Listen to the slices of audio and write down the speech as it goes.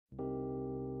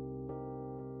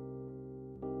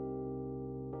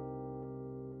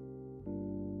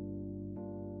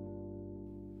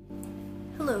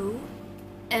Hello,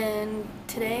 and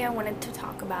today I wanted to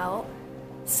talk about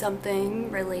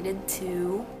something related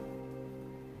to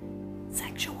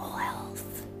sexual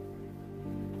health.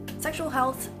 Sexual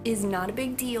health is not a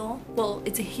big deal. Well,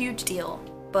 it's a huge deal,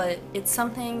 but it's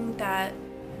something that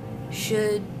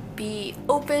should be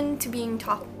open to being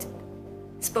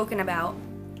spoken about.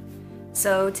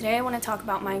 So today I want to talk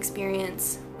about my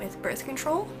experience with birth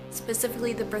control,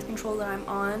 specifically the birth control that I'm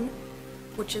on,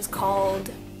 which is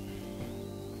called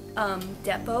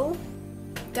Depo.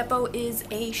 Depo is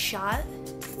a shot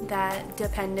that,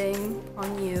 depending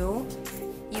on you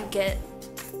get.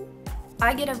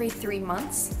 I get every 3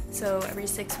 months, so every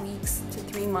 6 weeks to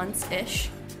 3 months-ish.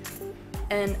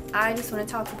 And I just want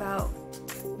to talk about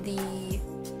the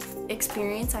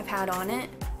experience I've had on it,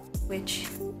 which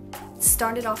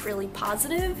started off really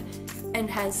positive and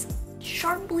has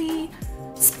sharply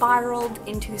spiraled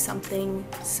into something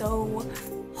so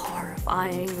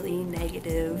horrifyingly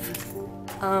negative.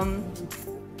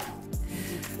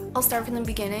 I'll start from the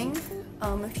beginning.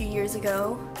 A few years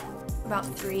ago, about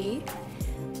 3,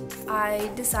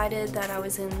 I decided that it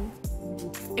was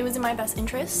in my best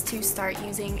interest to start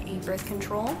using a birth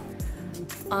control.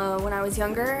 When I was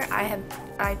younger,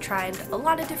 I tried a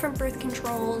lot of different birth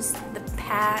controls, the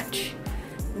patch,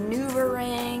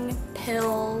 NuvaRing,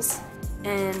 pills,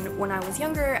 and when I was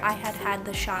younger, I had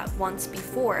the shot once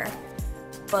before,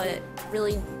 but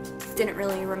didn't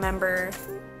really remember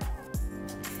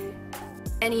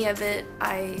any of it.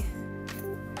 I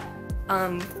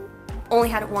only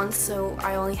had it once, so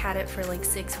I only had it for like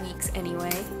 6 weeks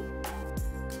anyway.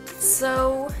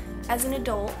 So as an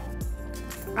adult,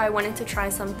 I wanted to try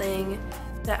something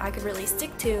that I could really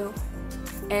stick to,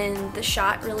 and the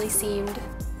shot really seemed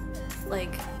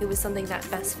like it was something that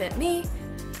best fit me.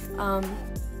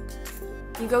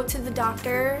 You go to the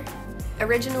doctor.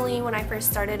 Originally, when I first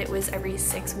started, it was every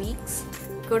 6 weeks.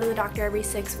 Go to the doctor every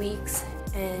 6 weeks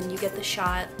and you get the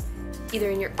shot either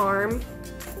in your arm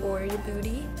or your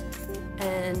booty.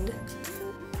 And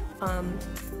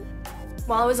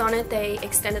while I was on it, they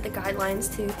extended the guidelines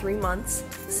to 3 months,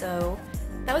 so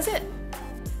that was it.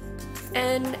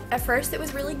 And at first it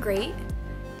was really great,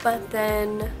 but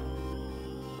then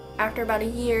after about a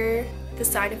year, the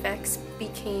side effects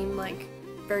became like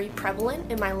very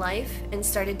prevalent in my life and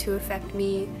started to affect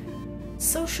me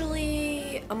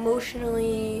socially,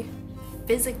 emotionally,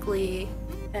 physically,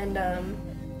 and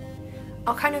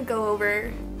I'll kind of go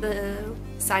over the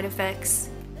side effects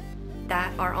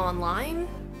that are online,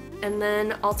 and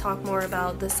then I'll talk more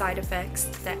about the side effects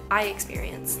that I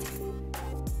experienced.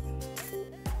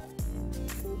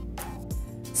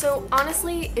 So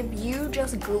honestly, if you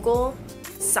just Google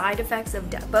side effects of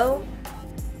Depo,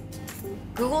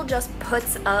 Google just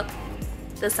puts up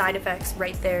the side effects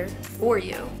right there for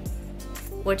you,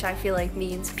 which I feel like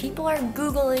means people are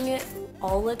Googling it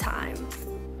all the time.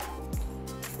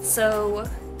 So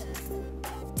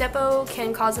Depo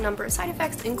can cause a number of side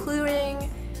effects, including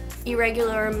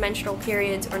irregular menstrual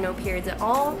periods or no periods at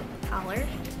all, holler,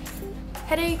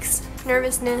 headaches,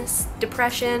 nervousness,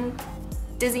 depression,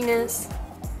 dizziness,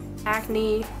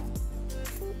 acne,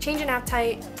 change in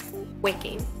appetite, weight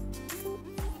gain.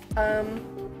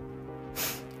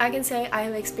 I can say I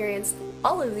have experienced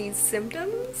all of these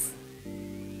symptoms,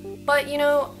 but you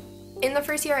know, in the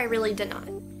first year I really did not.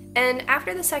 And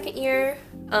after the second year,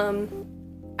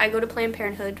 I go to Planned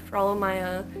Parenthood for all of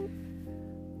my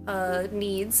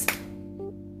needs,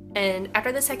 and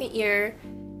after the second year,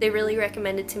 they really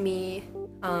recommended to me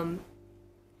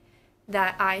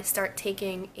that I start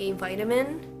taking a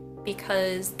vitamin,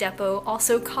 because Depo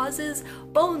also causes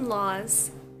bone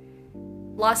loss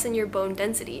in your bone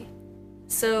density.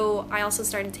 So I also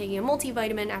started taking a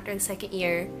multivitamin after the second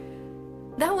year.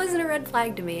 That wasn't a red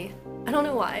flag to me. I don't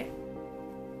know why.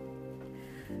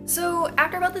 So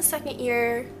after about the second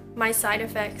year, my side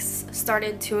effects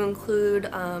started to include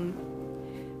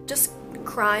just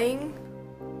crying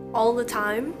all the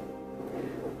time.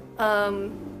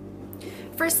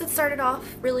 First it started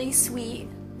off really sweet.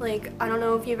 Like, I don't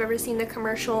know if you've ever seen the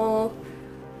commercial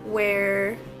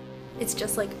where it's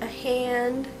just like a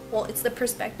hand, well, it's the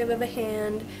perspective of a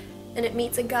hand, and it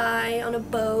meets a guy on a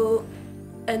boat,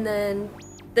 and then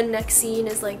the next scene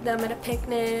is like them at a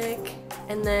picnic,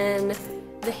 and then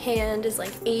the hand is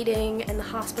like aiding in the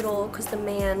hospital because the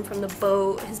man from the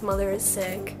boat, his mother is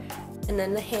sick, and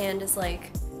then the hand is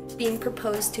like being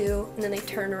proposed to, and then they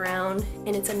turn around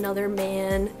and it's another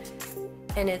man,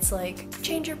 and it's like,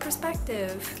 change your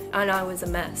perspective. And I was a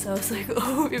mess. I was like,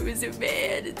 oh, it was a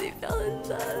man and they fell in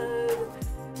love.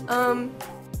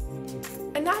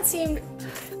 And that seemed,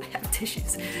 I have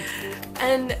tissues.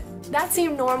 And that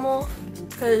seemed normal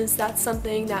because that's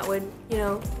something that would, you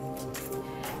know,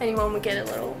 anyone would shed a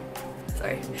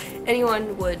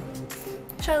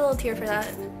little tear for that.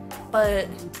 But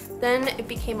then it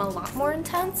became a lot more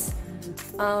intense.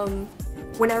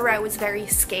 Whenever I was very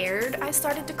scared, I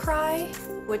started to cry,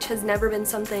 which has never been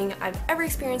something I've ever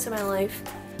experienced in my life.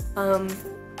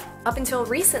 Up until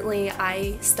recently,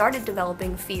 I started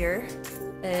developing fear,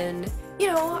 and you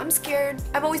know, I'm scared.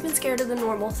 I've always been scared of the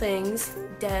normal things: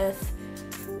 death,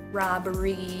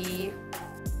 robbery,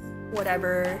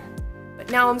 whatever. But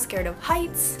now I'm scared of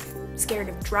heights, I'm scared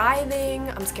of driving,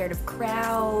 I'm scared of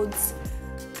crowds,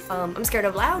 I'm scared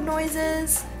of loud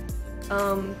noises.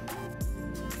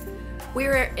 We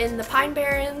were in the Pine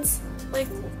Barrens like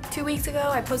 2 weeks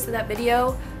ago. I posted that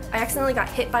video. I accidentally got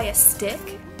hit by a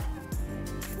stick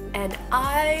and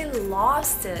I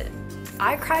lost it.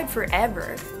 I cried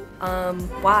forever.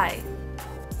 Why?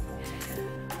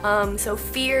 So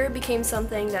fear became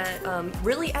something that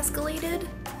really escalated.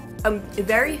 I'm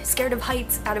very scared of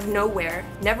heights out of nowhere.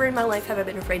 Never in my life have I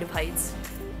been afraid of heights.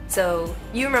 So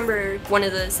you remember one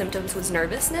of the symptoms was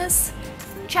nervousness?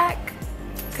 Check.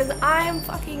 Because I'm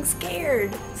fucking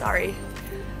scared. Sorry.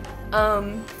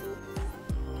 And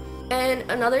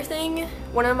another thing,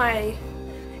 one of my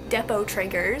Depo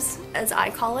triggers, as I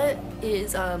call it,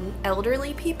 is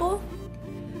elderly people.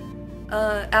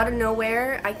 Out of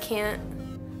nowhere, I can't,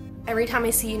 every time I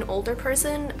see an older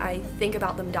person, I think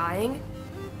about them dying,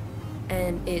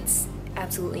 and it's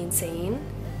absolutely insane.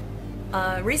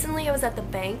 Recently I was at the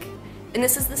bank, and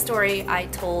this is the story I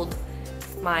told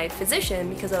my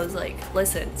physician because I was like,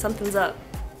 listen, something's up.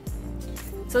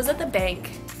 So I was at the bank,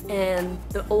 and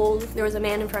there was a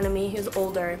man in front of me, he was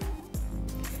older,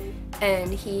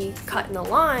 and he cut in the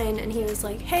line, and he was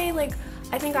like, hey, like,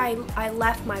 I think I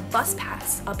left my bus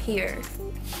pass up here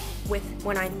with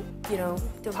when I, you know,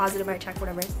 deposited my check,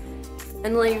 whatever.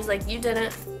 And the lady was like, you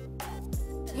didn't.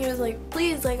 He was like,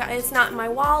 please, like, it's not in my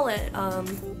wallet.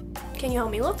 Can you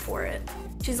help me look for it?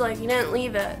 She's like, you didn't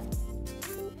leave it.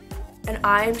 And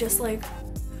I'm just like,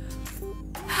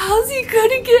 how's he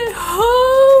gonna get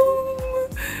home?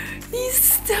 He's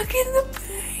stuck in the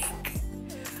bank.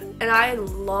 And I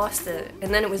lost it.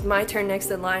 And then it was my turn next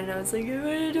in line, and I was like, I'm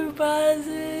gonna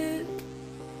deposit.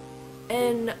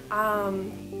 And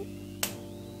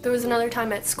there was another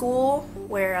time at school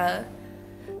where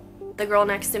the girl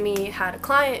next to me had a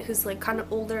client who's like kind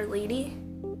of older lady,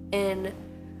 and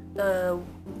the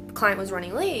client was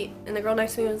running late, and the girl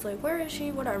next to me was like, where is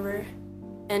she? Whatever.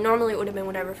 And normally it would have been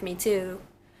whatever for me too,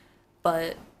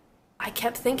 but I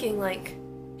kept thinking like,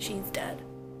 she's dead.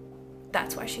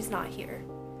 That's why she's not here.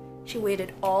 She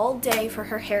waited all day for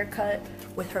her haircut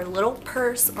with her little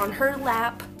purse on her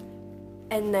lap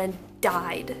and then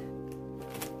died.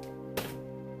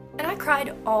 And I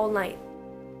cried all night.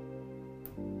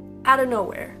 Out of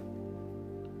nowhere.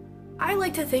 I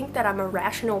like to think that I'm a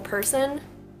rational person,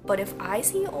 but if I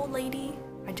see an old lady,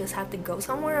 I just have to go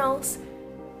somewhere else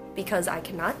because I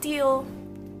cannot deal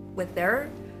with their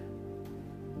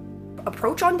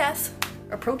approaching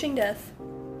death.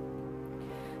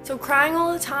 So crying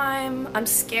all the time, I'm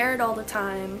scared all the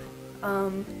time.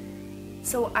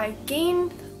 So I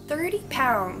gained 30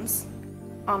 pounds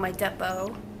on my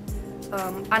Depo.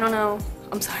 I don't know,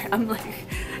 I'm sorry, I'm like,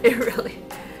 it really.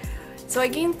 So I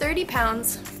gained 30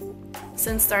 pounds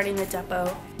since starting the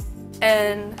Depo,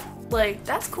 and like,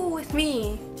 that's cool with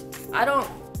me. I don't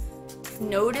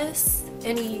notice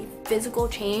any physical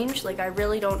change, like I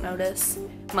really don't notice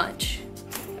much.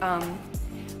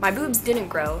 My boobs didn't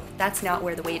grow, that's not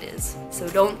where the weight is. So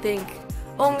don't think,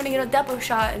 oh, I'm gonna get a Depo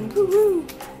shot and woo-hoo.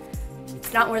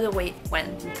 It's not where the weight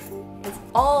went. It's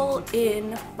all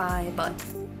in my butt.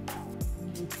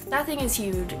 That thing is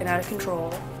huge and out of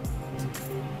control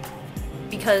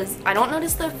because I don't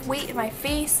notice the weight in my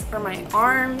face or my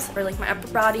arms or like my upper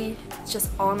body. It's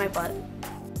just all in my butt.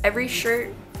 Every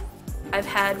shirt I've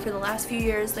had for the last few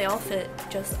years, they all fit.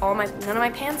 Just none of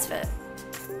my pants fit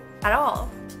at all.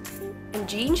 And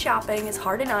jean shopping is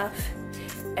hard enough.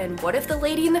 And what if the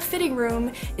lady in the fitting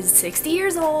room is 60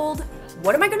 years old?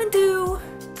 What am I gonna do?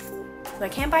 So I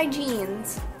can't buy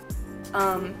jeans.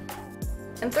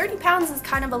 And 30 pounds is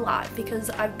kind of a lot because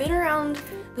I've been around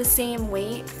the same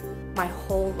weight my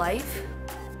whole life.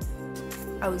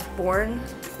 I was born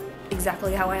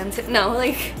exactly how I am today. No,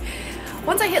 like,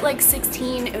 once I hit like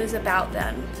 16, it was about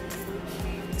then.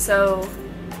 So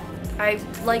I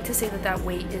like to say that that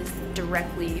weight is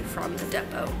directly from the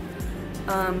Depo.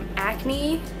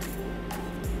 Acne,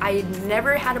 I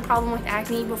never had a problem with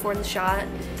acne before the shot.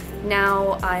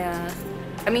 Now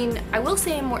I mean, I will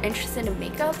say I'm more interested in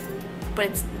makeup, but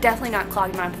it's definitely not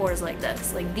clogging my pores like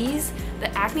this. Like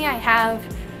the acne I have,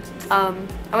 I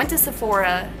went to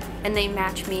Sephora and they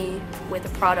matched me with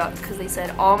a product because they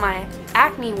said all my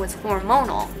acne was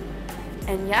hormonal.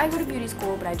 And yeah, I go to beauty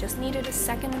school, but I just needed a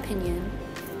second opinion.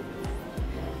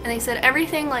 And they said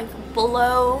everything like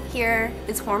below here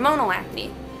is hormonal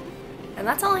acne. And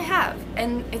that's all I have.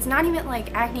 And it's not even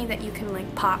like acne that you can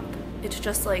like pop. It's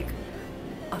just like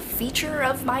a feature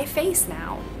of my face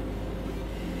now.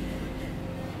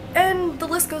 And the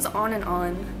list goes on and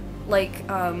on. Like,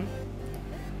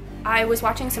 I was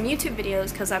watching some YouTube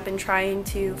videos because I've been trying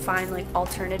to find like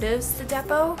alternatives to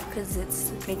Depo because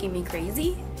it's making me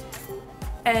crazy.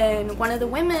 And one of the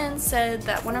women said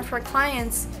that one of her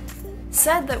clients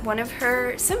said that one of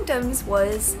her symptoms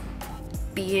was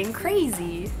being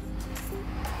crazy.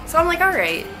 So I'm like,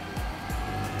 alright,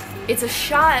 it's a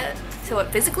shot, so it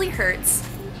physically hurts.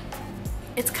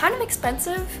 It's kind of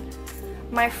expensive.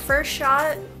 My first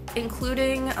shot,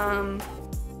 including,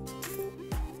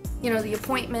 you know, the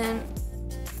appointment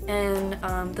and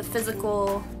the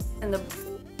physical and the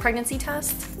pregnancy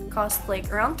test, cost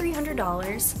like around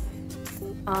 $300.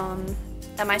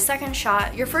 And my second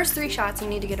shot, your first 3 shots, you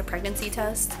need to get a pregnancy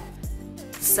test.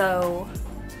 So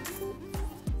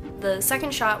the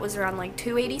second shot was around like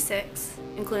 $286,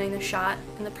 including the shot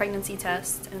and the pregnancy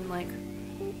test and like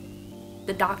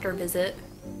the doctor visit.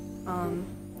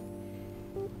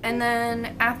 And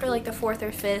then after like the 4th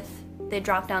or 5th, they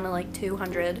dropped down to like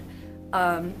 $200.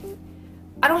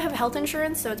 I don't have health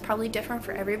insurance, so it's probably different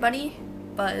for everybody,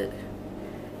 but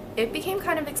it became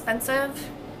kind of expensive,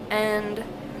 and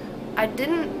I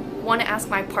didn't want to ask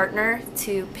my partner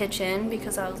to pitch in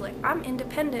because I was like, I'm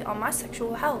independent on my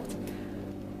sexual health.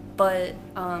 But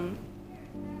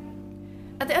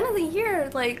at the end of the year,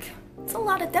 like, it's a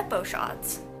lot of Depo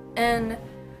shots. And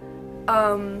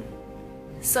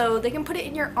so they can put it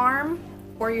in your arm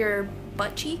or your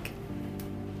butt cheek,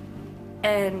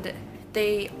 and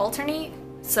they alternate.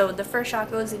 So the first shot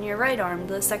goes in your right arm,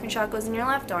 the second shot goes in your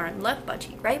left arm, left butt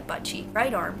cheek,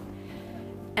 right arm.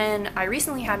 And I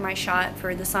recently had my shot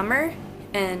for the summer,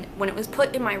 and when it was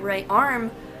put in my right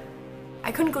arm,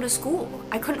 I couldn't go to school.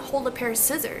 I couldn't hold a pair of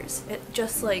scissors. It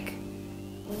just like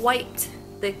wiped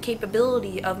the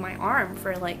capability of my arm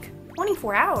for like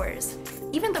 24 hours.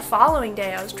 Even the following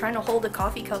day, I was trying to hold a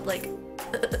coffee cup like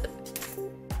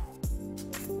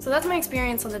So that's my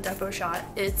experience on the Depo Shot.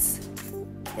 It's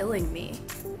killing me.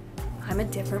 I'm a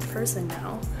different person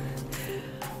now.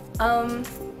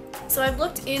 So I've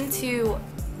looked into,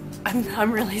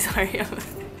 I'm really sorry,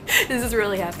 this is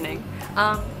really happening.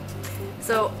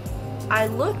 So I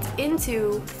looked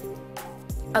into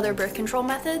other birth control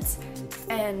methods,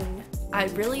 and I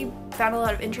really found a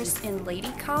lot of interest in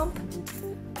Lady Comp,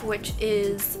 which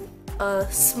is a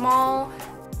small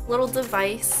little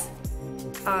device,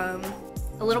 a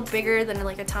little bigger than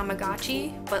like a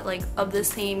Tamagotchi, but like of the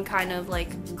same kind of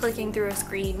like clicking through a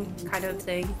screen kind of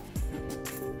thing.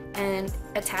 And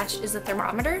attached is a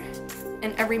thermometer,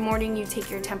 and every morning you take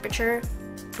your temperature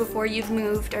before you've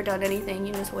moved or done anything.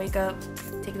 You just wake up,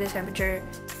 take the temperature,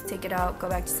 take it out, go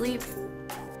back to sleep,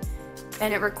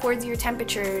 and it records your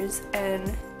temperatures, and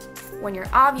when you're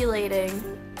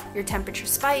ovulating, your temperature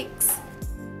spikes,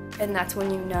 and that's when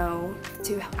you know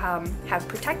to have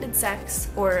protected sex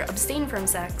or abstain from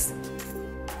sex.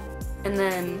 And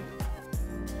then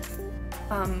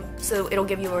so it'll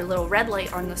give you a little red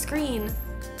light on the screen,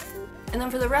 and then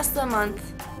for the rest of the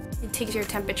month it takes your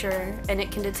temperature and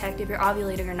it can detect if you're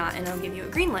ovulating or not, and it'll give you a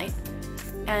green light.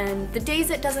 And the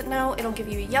days it doesn't know, it'll give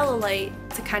you a yellow light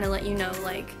to kind of let you know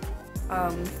like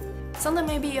something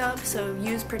may be up, so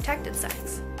use protected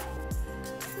sex.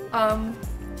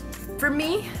 For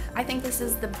me, I think this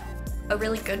is a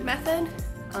really good method,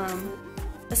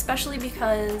 especially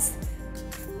because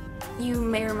you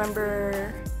may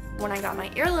remember when I got my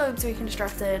earlobes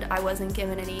reconstructed, I wasn't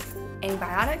given any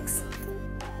antibiotics,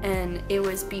 and it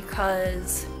was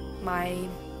because my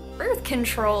birth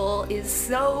control is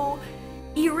so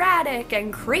erratic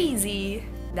and crazy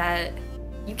that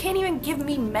you can't even give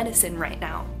me medicine right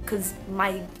now because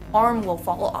my arm will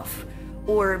fall off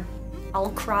or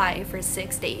I'll cry for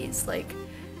 6 days. Like,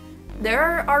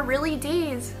 there are really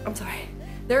days,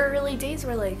 there are really days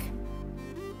where like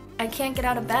I can't get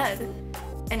out of bed,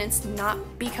 and it's not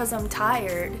because I'm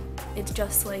tired, it's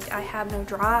just like I have no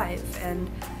drive. And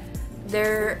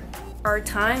there are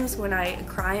times when I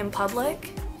cry in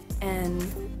public and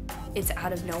it's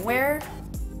out of nowhere.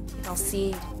 I'll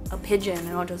see a pigeon and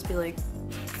I'll just be like,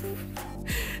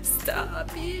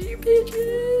 stop being a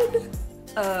pigeon.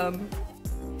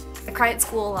 I cry at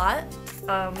school a lot.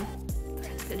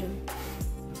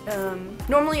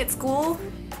 Normally at school,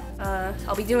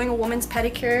 I'll be doing a woman's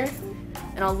pedicure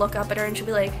and I'll look up at her and she'll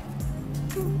be like,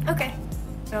 Okay.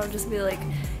 And I'll just be like,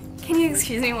 can you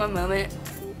excuse me one moment?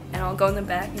 And I'll go in the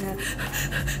back, you know,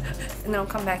 and then I'll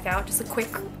come back out, just a quick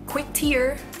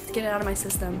tear to get it out of my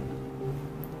system.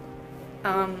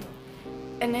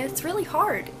 And it's really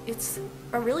hard. It's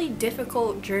a really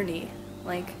difficult journey.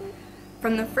 Like,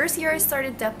 from the first year I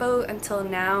started Depo until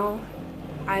now,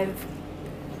 I've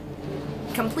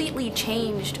completely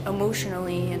changed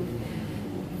emotionally and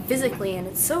physically, and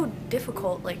it's so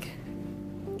difficult. Like,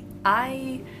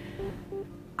 I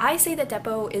say that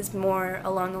Depo is more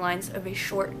along the lines of a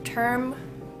short-term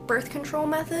birth control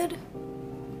method.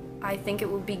 I think it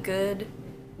would be good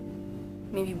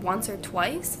maybe once or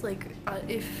twice, like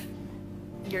if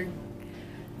you're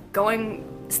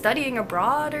studying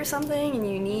abroad or something and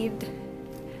you need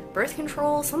birth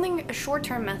control, a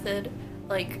short-term method.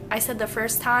 Like I said, the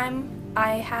first time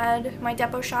I had my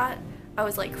Depo shot, I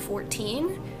was like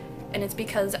 14, and it's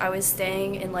because I was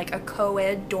staying in like a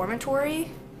co-ed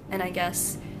dormitory, and I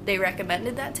guess they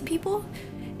recommended that to people.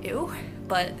 Ew.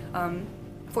 But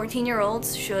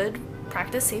 14-year-olds should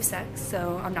practice safe sex,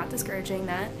 so I'm not discouraging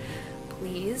that.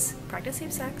 Please practice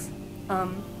safe sex.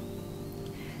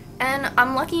 And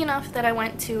I'm lucky enough that I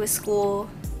went to a school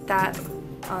that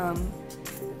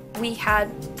we had,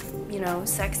 you know,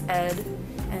 sex ed,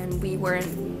 and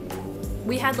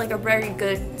we had like a very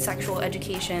good sexual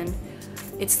education.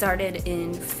 It started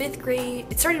in 4th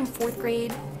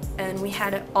grade, and we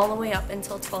had it all the way up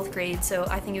until 12th grade, so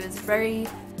I think I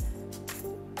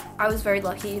was very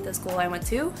lucky the school I went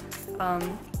to.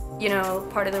 You know,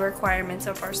 part of the requirements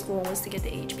of our school was to get the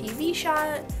HPV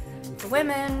shot for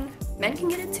women. Men can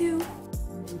get it too,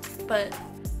 but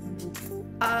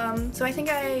so I think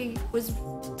I was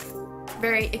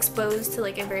very exposed to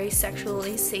like a very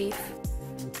sexually safe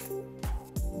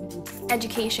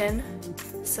education.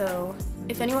 So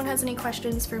if anyone has any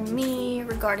questions for me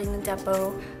regarding the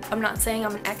Depo, I'm not saying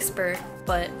I'm an expert,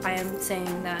 but I am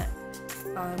saying that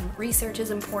research is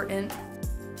important,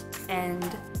 and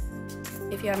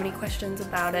if you have any questions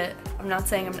about it, I'm not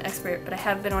saying I'm an expert, but I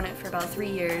have been on it for about 3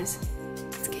 years.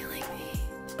 It's killing me.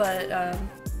 But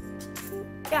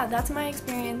yeah, that's my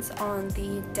experience on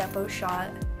the Depo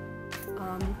shot.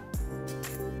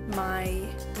 My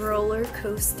roller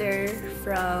coaster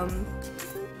from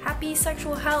happy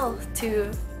sexual health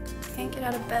to can't get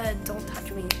out of bed, don't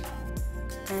touch me.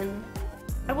 And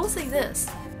I will say this,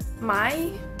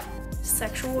 my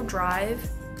sexual drive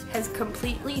has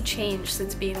completely changed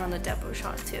since being on the Depo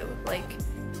shot too. Like,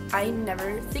 I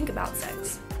never think about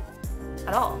sex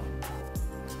at all.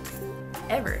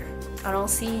 Ever. I don't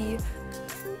see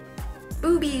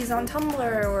boobies on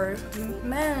Tumblr or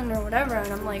men or whatever,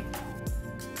 and I'm like,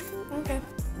 okay.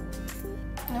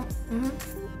 Nope.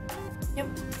 Yep.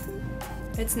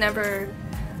 It's never,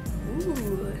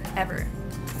 ooh, ever.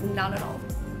 Not at all.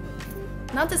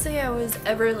 Not to say I was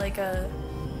ever like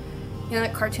you know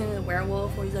that cartoon of the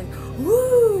werewolf where he's like,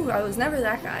 woo! I was never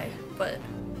that guy, but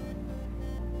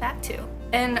that too.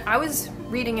 And I was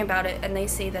reading about it, and they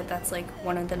say that that's like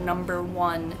one of the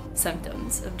 #1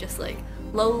 symptoms of just like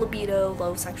low libido,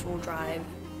 low sexual drive.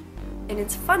 And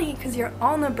it's funny because you're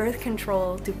on the birth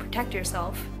control to protect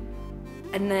yourself,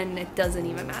 and then it doesn't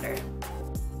even matter.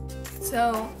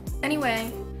 So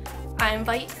anyway, I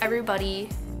invite everybody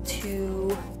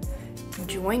to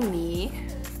join me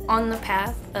on the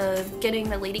path of getting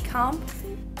the lady comp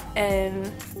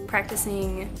and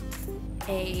practicing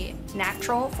a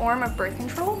natural form of birth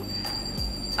control.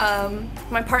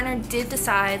 My partner did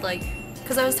decide, like,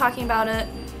 because I was talking about it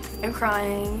and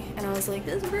crying, and I was like,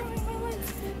 this is ruining my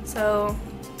life. So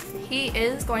he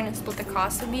is going to split the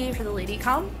cost with me for the lady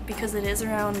comp because it is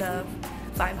around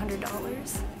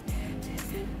 $500.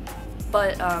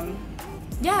 But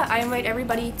yeah, I invite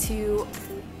everybody to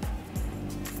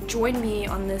join me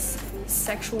on this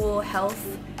sexual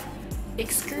health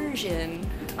excursion.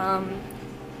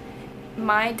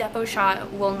 My Depo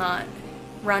shot will not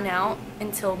run out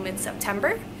until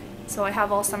mid-September, so I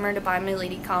have all summer to buy my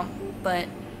lady comp, but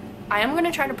I am going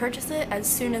to try to purchase it as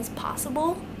soon as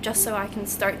possible just so I can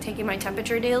start taking my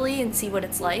temperature daily and see what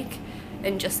it's like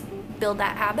and just build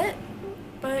that habit.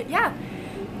 But yeah,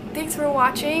 thanks for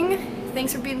watching.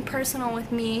 Thanks for being personal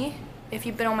with me. If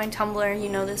you've been on my Tumblr, you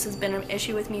know this has been an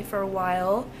issue with me for a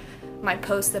while. My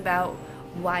post about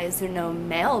why is there no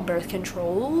male birth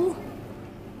control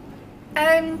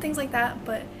and things like that.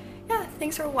 But yeah,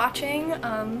 thanks for watching,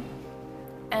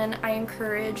 and I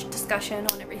encourage discussion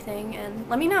on everything, and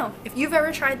let me know if you've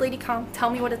ever tried lady comp. Tell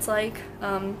me what it's like.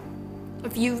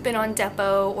 If you've been on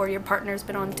Depo or your partner's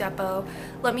been on Depo,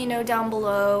 let me know down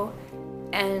below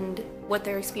and what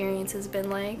their experience has been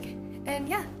like. And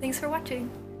yeah, thanks for watching.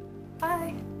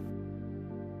 Bye!